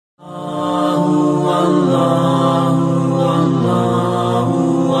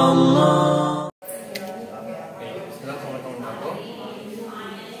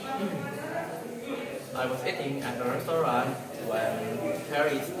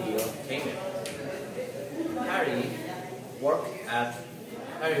still came in. Harry worked at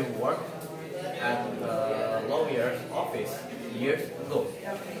the lawyer's office years ago,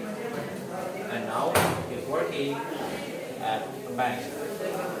 and now he's working at a bank.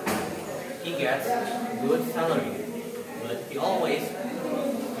 He gets good salary, but he always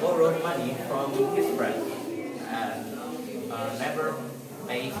borrowed money from his friends and never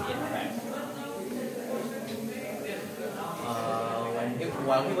pays it back.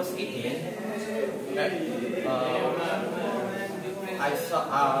 While he was eating, Harry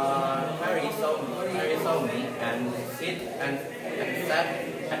saw me and sat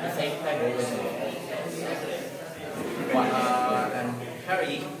at the same table with me. And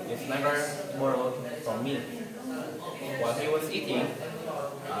Harry is never borrowed from me. While he was eating,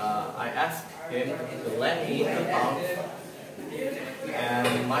 I asked him to lend me £2, and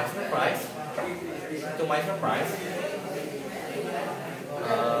to my surprise,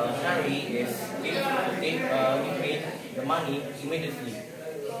 Harry is give me the money immediately.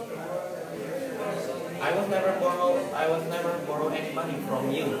 I was never borrow any money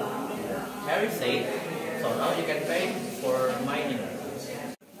from you. Harry said, so now you can pay for my dinner.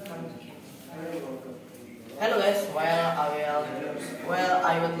 Hello guys,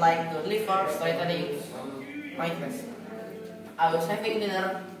 I would like to deliver storytelling from my class. I was having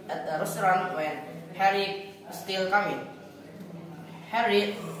dinner at a restaurant when Harry still coming.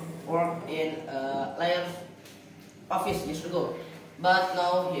 Harry worked in a lawyer's office years ago, but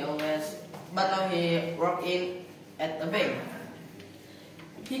now he work in at a bank.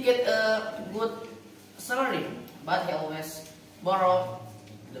 He get a good salary, but he always borrow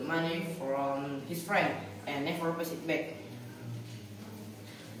the money from his friend and never pays it back.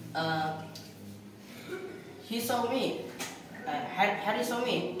 Harry saw me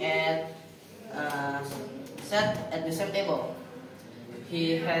and sat at the same table.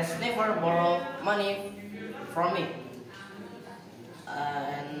 He has never borrowed money from me.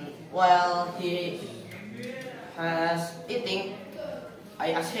 And while he has eating,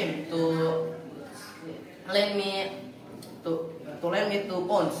 I asked him to lend me £2.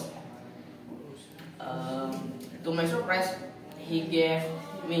 To my surprise, he gave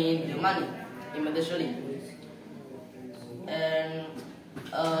me the money immediately. And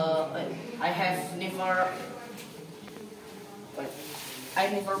I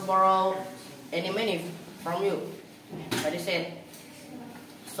never borrow any money from you. But he said,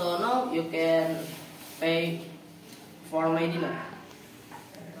 so now you can pay for my dinner.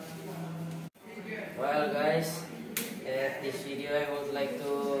 Well guys, at this video I would like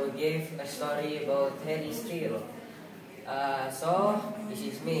to give a story about Harry Steele. So this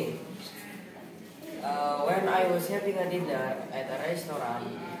is me. When I was having a dinner at a restaurant,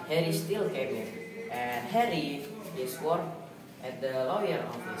 Harry Steele came in, and Harry is work at the lawyer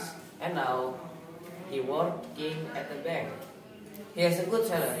office, and now he working at the bank. He has a good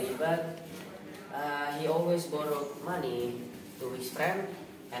salary, but he always borrowed money to his friend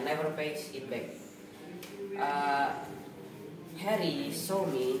and never pays it back. Harry saw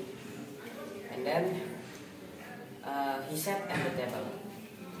me, and then he sat at the table.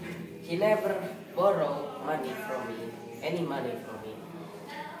 He never borrowed money from me, any money from me.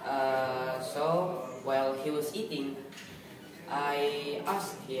 So while he was eating, I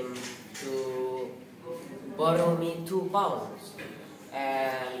asked him to borrow me £2,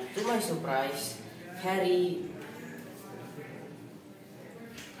 and to my surprise, Harry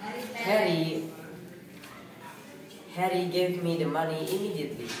gave me the money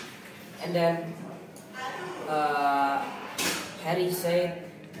immediately, and then Harry said,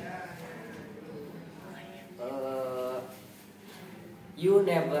 "You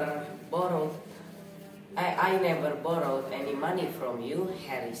never borrowed. I never borrowed any money from you,"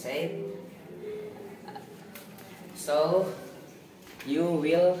 Harry said. "So you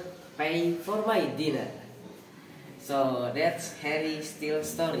will pay for my dinner." So that's Harry Steele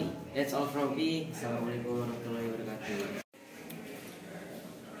story. That's all from me. Assalamualaikum warahmatullahi wabarakatuh.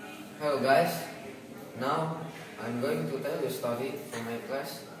 Hello guys, now I'm going to tell you a story from my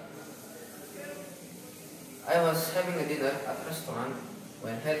class. I was having a dinner at a restaurant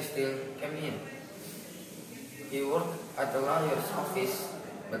when Harry Steele came in. He worked at the lawyer's office,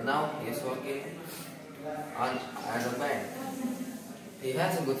 but now he is working at a bank. He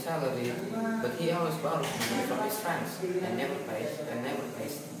has a good salary, but he always borrows money from his friends and never pays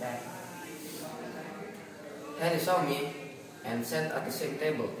it back. Harry saw me and sat at the same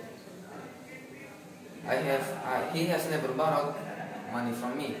table. He has never borrowed money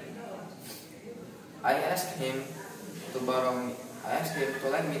from me. I asked him to lend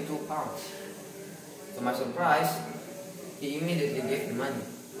me £2. To my surprise, he immediately gave the money.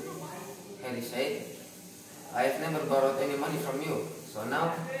 Harry said, "I've never borrowed any money from you, so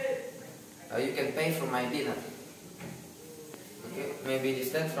now you can pay for my dinner." Okay, maybe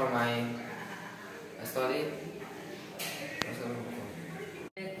this that from my story.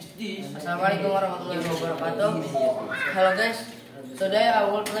 Assalamualaikum warahmatullahi wabarakatuh. Hello guys, today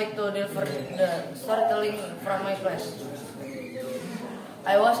I would like to deliver the storytelling from my class.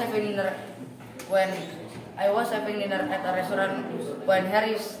 I was having dinner at a restaurant when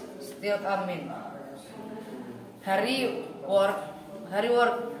Harry still coming. Harry worked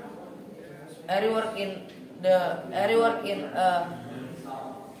in a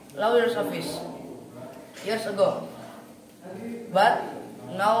lawyer's office years ago, but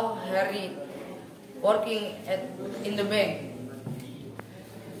now Harry working in the bank,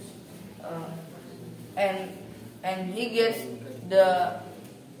 and he gets the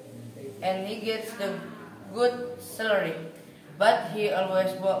good salary, but he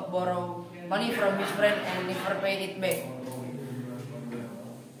always borrow money from his friend and never paid it back.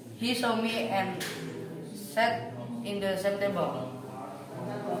 He saw me and sat in the same table.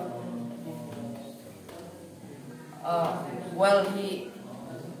 While he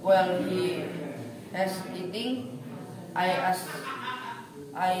has eating, I asked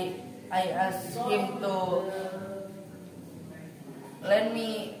him to lend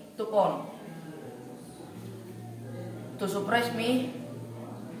me £2. To surprise me,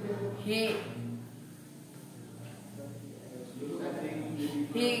 he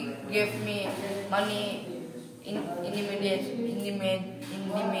gave me money immediately.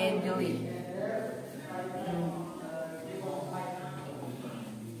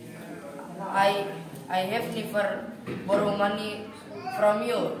 I have never borrowed money from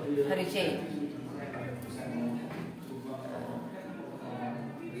you, Harry said.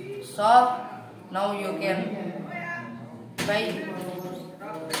 So now you can pay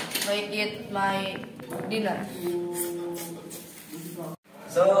it my dinner.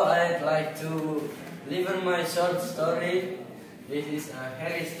 So I'd like to deliver my short story. This is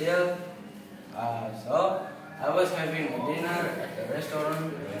Harry Steele. So I was having a dinner at a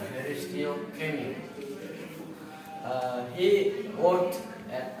restaurant when Harry Steele came in. He worked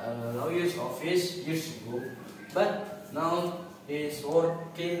at a lawyer's office years ago, but now he's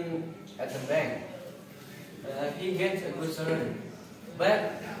working at a bank. He gets a good salary,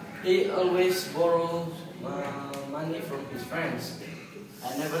 but he always borrows money from his friends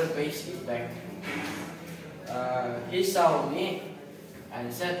and never pays it back. He saw me and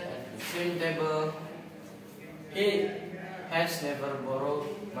sat at the same table. He has never borrowed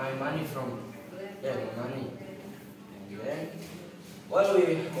my money from money. And then while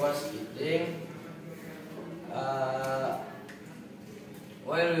we was eating,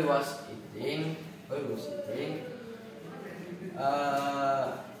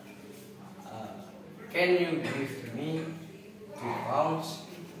 can you give me £2? £2?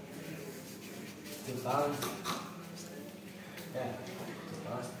 Yeah,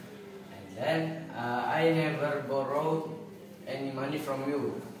 £2. And then I never borrowed any money from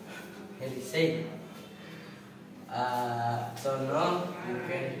you. He said, so now you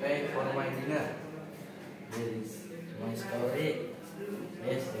can pay for my dinner. This is my story.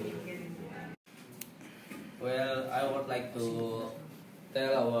 Yes, Well, I would like to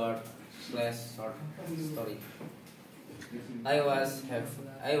tell our class short story. I was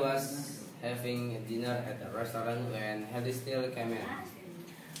having dinner at a restaurant when Harry still came in.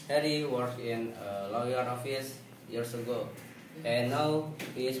 Harry worked in a lawyer office years ago, and now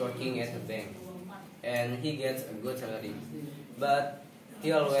he is working at a bank, and he gets a good salary. But he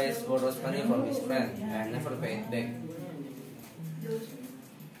always borrows money from his friend and never pays it back.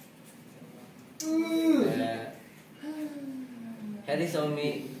 Harry saw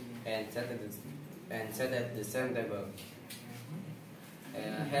me and sat at the same table.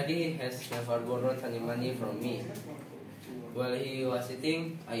 Harry has never borrowed any money from me. While he was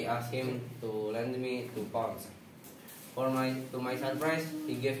eating, I asked him to lend me £2. To my surprise,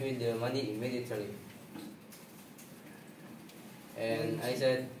 he gave me the money immediately. And I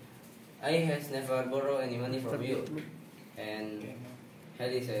said, I has never borrowed any money from you. And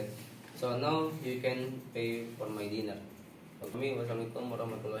Harry said, so now you can pay for my dinner. Wassalamualaikum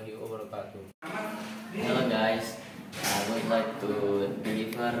warahmatullahi wabarakatuh. Hello guys, I would like to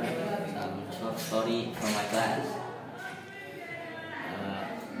deliver some short story from my class.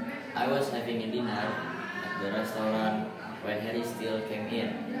 I was having a dinner at the restaurant when Harry still came in.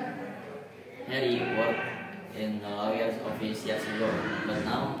 Harry worked in a lawyer's office years ago, but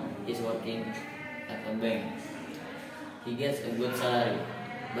now he's working at a bank. He gets a good salary,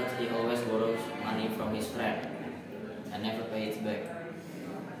 but he always borrows money from his friend and never pays it back.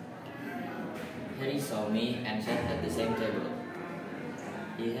 Harry saw me and sat at the same table.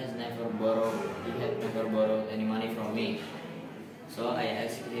 He had never borrowed any money from me. So I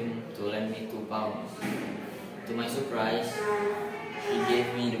asked him to lend me £2. To my surprise, he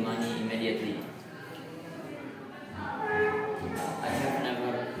gave me the money immediately.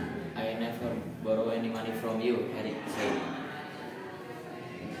 I never borrow any money from you, Harry said.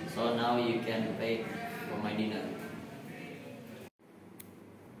 So now you can pay for my dinner.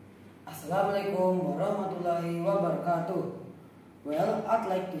 Assalamualaikum warahmatullahi wabarakatuh. Well, I'd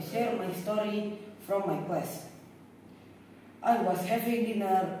like to share my story from my class. I was having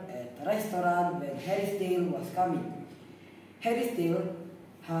dinner at a restaurant when Harry Steele was coming. Harry Steele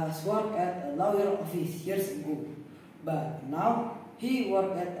has worked at a lawyer office years ago, but now he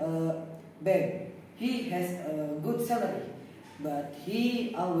works at a bank. He has a good salary, but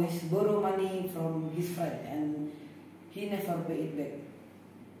he always borrow money from his friend and he never pay it back.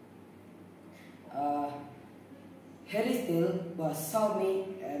 Harry Steele saw me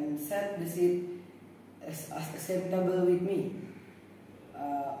and sat the seat as acceptable with me.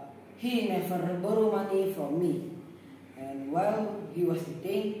 He never borrow money from me, and while he was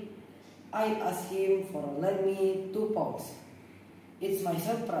eating, I asked him for lend me £2. It's my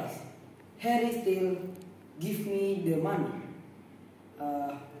surprise. Harry Steele give me the money.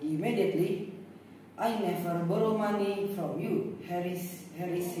 Immediately, I never borrow money from you, Harry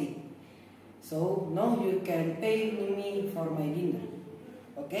said. So now you can pay me for my dinner.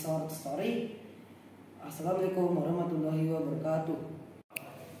 Okay, short story. Assalamualaikum warahmatullahi wabarakatuh.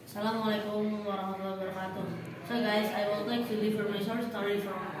 Assalamualaikum warahmatullahi wabarakatuh. So guys, I would like to deliver my short story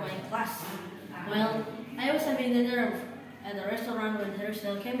from my class. Well, I was having dinner at a restaurant when Harry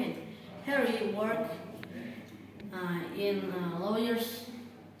Steele came in. Harry worked in a lawyer's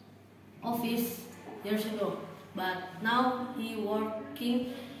office years ago, but now he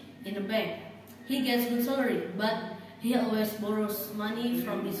working in a bank. He gets good salary, but he always borrows money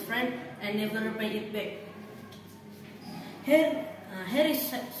from his friend and never pay it back. Harry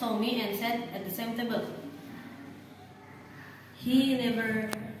saw me and sat at the same table. He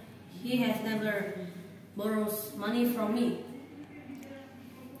has never borrows money from me.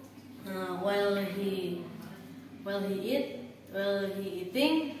 While he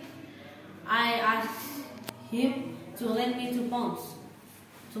eating, I asked him to lend me £2.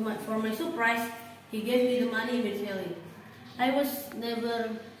 For my surprise, he gave me the money immediately. I was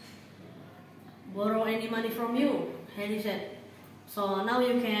never borrow any money from you, Harry said. So now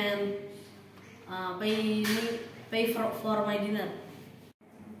you can pay for my dinner.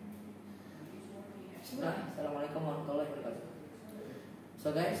 Assalamualaikum warahmatullahi wabarakatuh.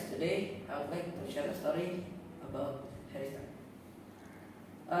 So guys, today I would like to share a story about Harry Steele.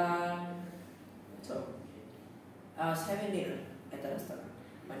 So I was having dinner at a restaurant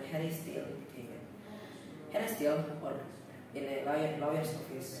when Harry Steele came in. Harry Steele worked in a lawyer's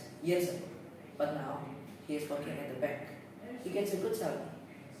office years ago, but now he is working at the bank. He gets a good salary,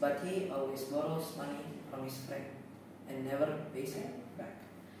 but he always borrows money from his friend and never pays it back.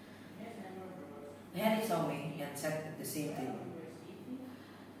 Harry saw me and sat at the same table.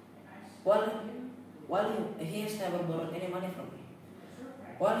 While he has never borrowed any money from me.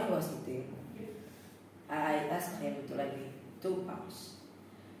 While he was eating, I asked him to lend me £2.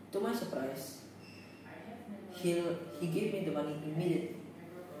 To my surprise, he gave me the money immediately.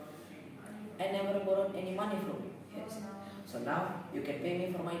 I never borrowed any money from you. Yes. So now you can pay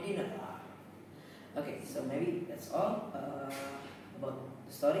me for my dinner. Okay, so maybe that's all about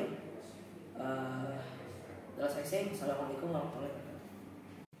the story. As I say, Assalamualaikum warahmatullahi wabarakatuh.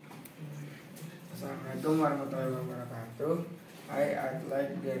 Assalamualaikum warahmatullahi wabarakatuh. I'd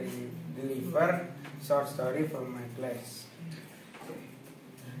like to deliver short story from my class.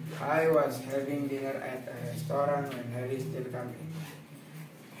 I was having dinner at a restaurant when Harry Steele came in.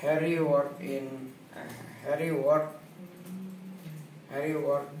 Harry worked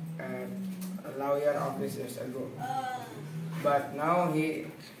at a lawyer office years ago, but now he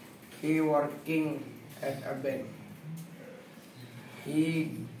working at a bank.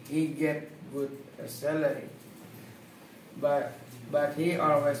 He get good salary, but he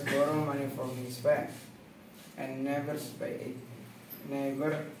always borrow money from his friend and never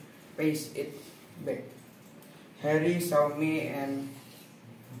pays it back. Harry saw me and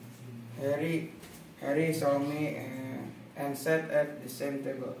sat at the same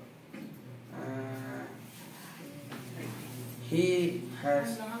table. He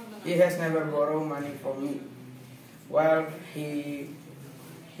has never borrowed money from me. While he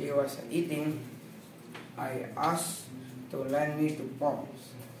was eating, I asked to lend me £2.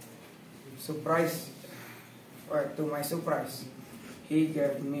 To my surprise, he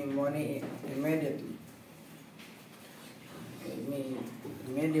gave me money immediately.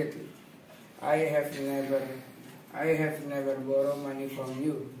 I have never borrowed money from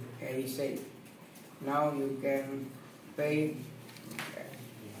you, Harry said. Now you can pay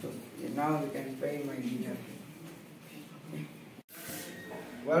my dinner.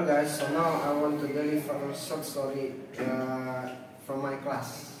 Well guys, so now I want to deliver a short story from my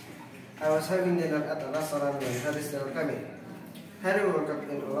class. I was having dinner at a restaurant when Harry still came in. Harry worked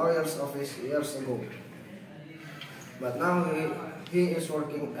in a lawyer's office years ago, but now he is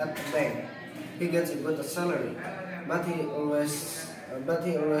working at a bank. He gets a good salary, but he always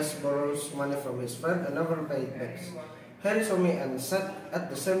borrows money from his friend and never pays it back. Harry saw me and sat at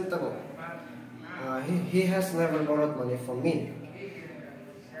the same table. He has never borrowed money from me.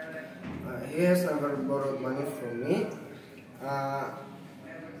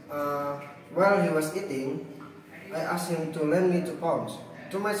 While he was eating, I asked him to lend me £2.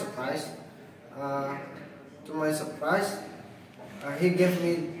 To my surprise, he gave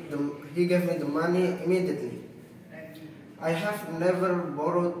me the money immediately. I have never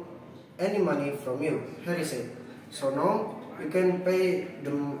borrowed any money from you, Harry said. So now you can pay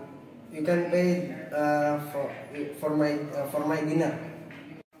for my dinner.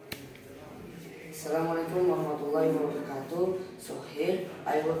 Assalamualaikum warahmatullahi wabarakatuh. So here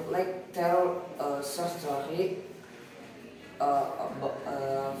I would like to tell a short story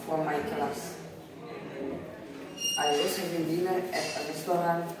for my class. I was having dinner at a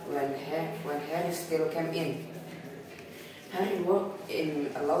restaurant when Harry still came in. Harry worked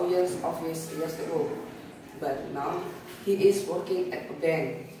in a lawyer's office years ago, but now he is working at a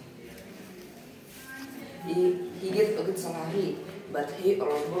bank. He gets a good salary, but he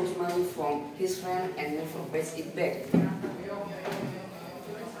always borrows money from his friend and never pays it back.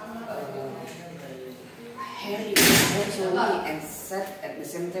 Harry walked slowly and sat at the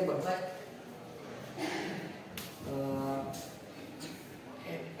same table.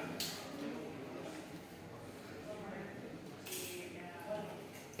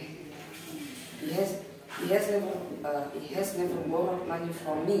 He has never borrowed money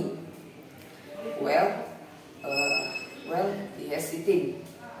from me. Well, he has eaten.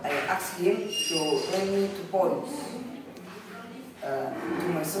 I asked him to lend me £2. To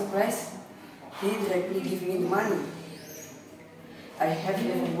my surprise, he directly gave me the money. I have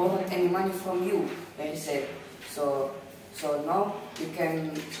never borrowed any money from you, he said. So now you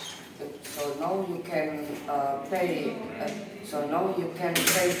can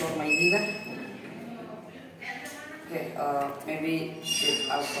pay for my dinner. Okay, maybe that's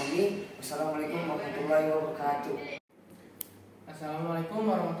all from me. Assalamualaikum warahmatullahi wabarakatuh. Assalamualaikum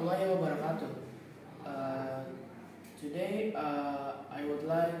warahmatullahi wabarakatuh. Today I would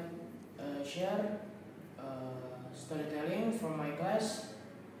like share storytelling from my class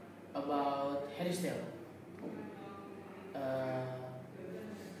about Harry's Tale.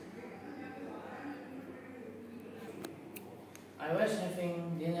 I was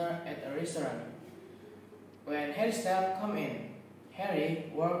having dinner at a restaurant when Harry's Tale come in. Harry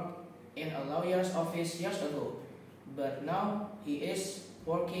worked in a lawyer's office years ago, but now he is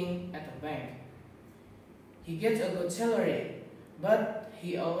working at a bank. He gets a good salary, but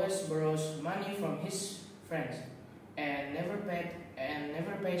he always borrows money from his friends and never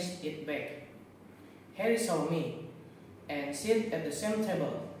pays it back. Harry saw me and sit at the same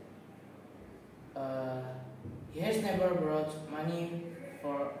table. He has never borrowed money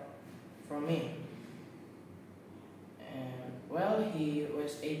from me. And while he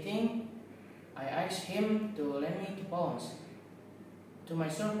was eating, I asked him to lend me £2. To my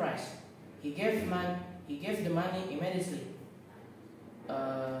surprise, he gave the money immediately.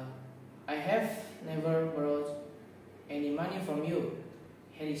 I have never borrowed any money from you,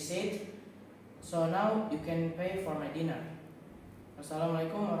 Harry said. So now you can pay for my dinner.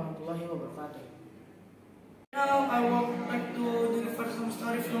 Assalamualaikum warahmatullahi wabarakatuh. Now I would like to deliver some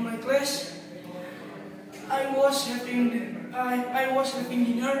story from my class. I was having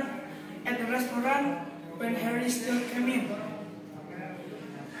dinner at a restaurant when Harry still came in.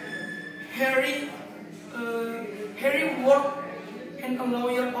 Harry worked in a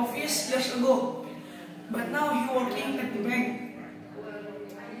lawyer office years ago, but now he working at the bank.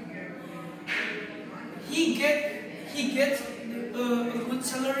 He gets a good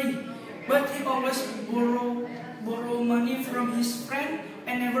salary, but he always borrow money from his friend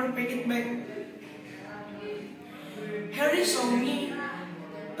and never pay it back. Harry saw me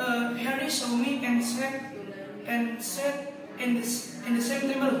and sat in the same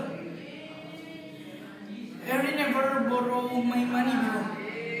table. Harry never borrow my money before.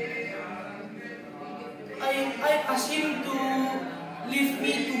 I asked him to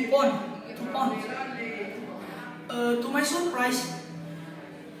 2 pounds. To my surprise,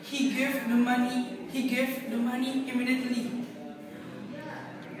 he gave the money immediately.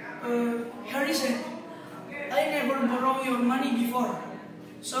 Harry said, "I never borrow your money before,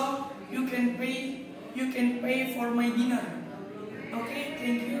 so you can pay for my dinner." Okay,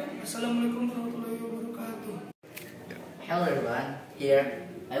 thank you. Assalamualaikum warahmatullahi wabarakatuh. Hello everyone, here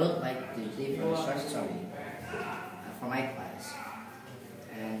I would like to give a short story from my class.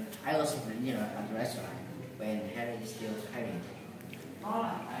 And I was having dinner at the restaurant when Harry is still hiring.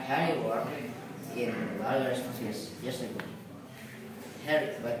 Harry worked in the lawyer's office years ago.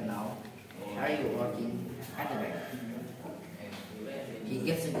 But now Harry working at the bank. He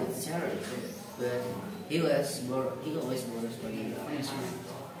gets a good salary, but he always borrows money from his friends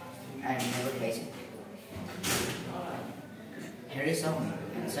and never pays it. Harry saw me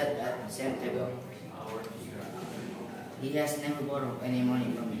and sat at the same table. He has never borrowed any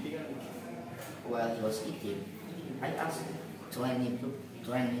money from me. While he was eating, I asked him to lend me £2.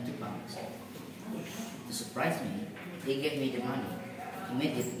 To surprise me, he gave me the money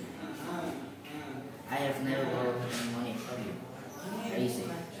immediately. I have never borrowed any money from you, Harry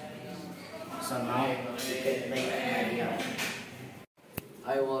said. So now you can pay my dinner.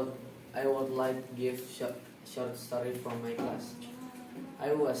 I would like to give short story from my class.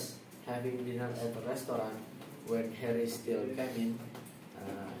 I was having dinner at a restaurant when Harry still came in.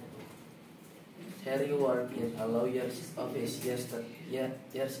 Harry worked in a lawyer's office years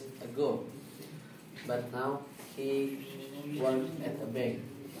ago, but now he works at a bank.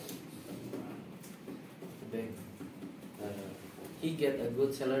 He get a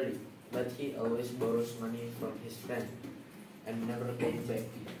good salary, but he always borrows money from his friend and never pays back.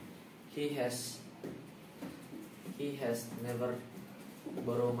 He has never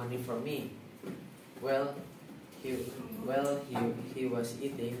borrow money from me. While he was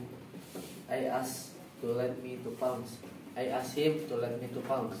eating, I asked him to lend me £2.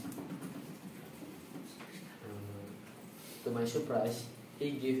 To my surprise,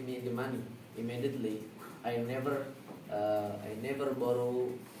 he gave me the money immediately. I never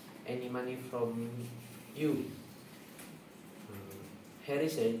borrow any money from you. Harry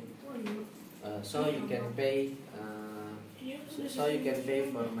said, so you can pay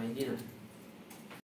for my dinner.